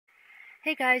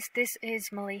Hey guys, this is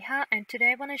Maliha and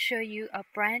today I want to show you a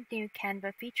brand new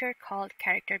Canva feature called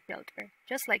Character Builder,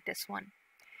 just like this one.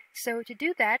 So to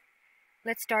do that,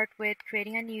 let's start with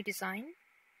creating a new design.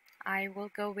 I will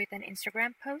go with an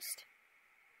Instagram post.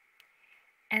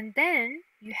 And then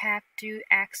you have to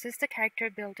access the Character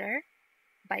Builder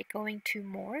by going to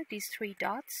More, these three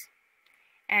dots.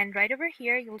 And right over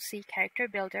here, you'll see Character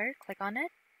Builder. Click on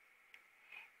it.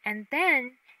 And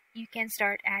then you can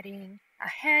start adding a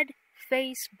head,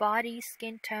 face, body,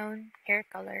 skin tone, hair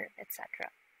color, etc.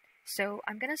 So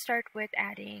I'm going to start with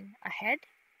adding a head.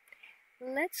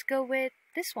 Let's go with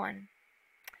this one.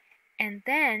 And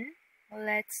then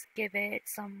let's give it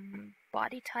some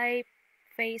body type,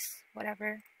 face,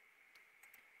 whatever.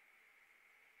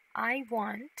 I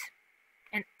want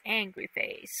an angry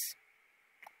face.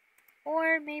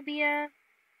 Or maybe a,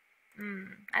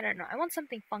 I don't know, I want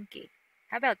something funky.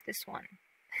 How about this one?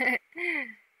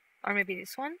 Or maybe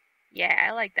this one? Yeah,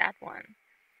 I like that one.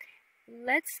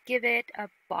 Let's give it a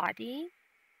body.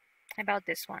 How about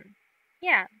this one?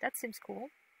 Yeah, that seems cool.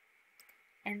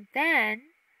 And then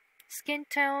skin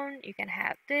tone, you can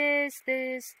have this,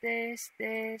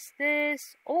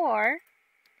 or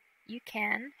you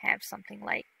can have something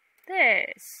like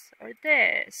this or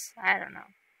this. I don't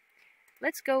know.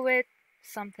 Let's go with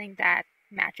something that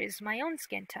matches my own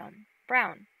skin tone,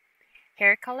 brown.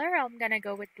 Hair color, I'm gonna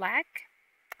go with black.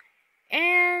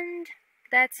 And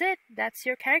that's it. That's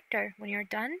your character. When you're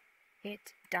done,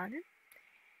 hit done.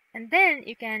 And then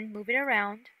you can move it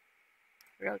around,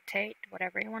 rotate,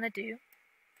 whatever you want to do.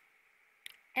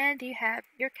 And you have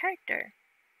your character.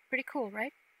 Pretty cool,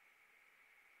 right?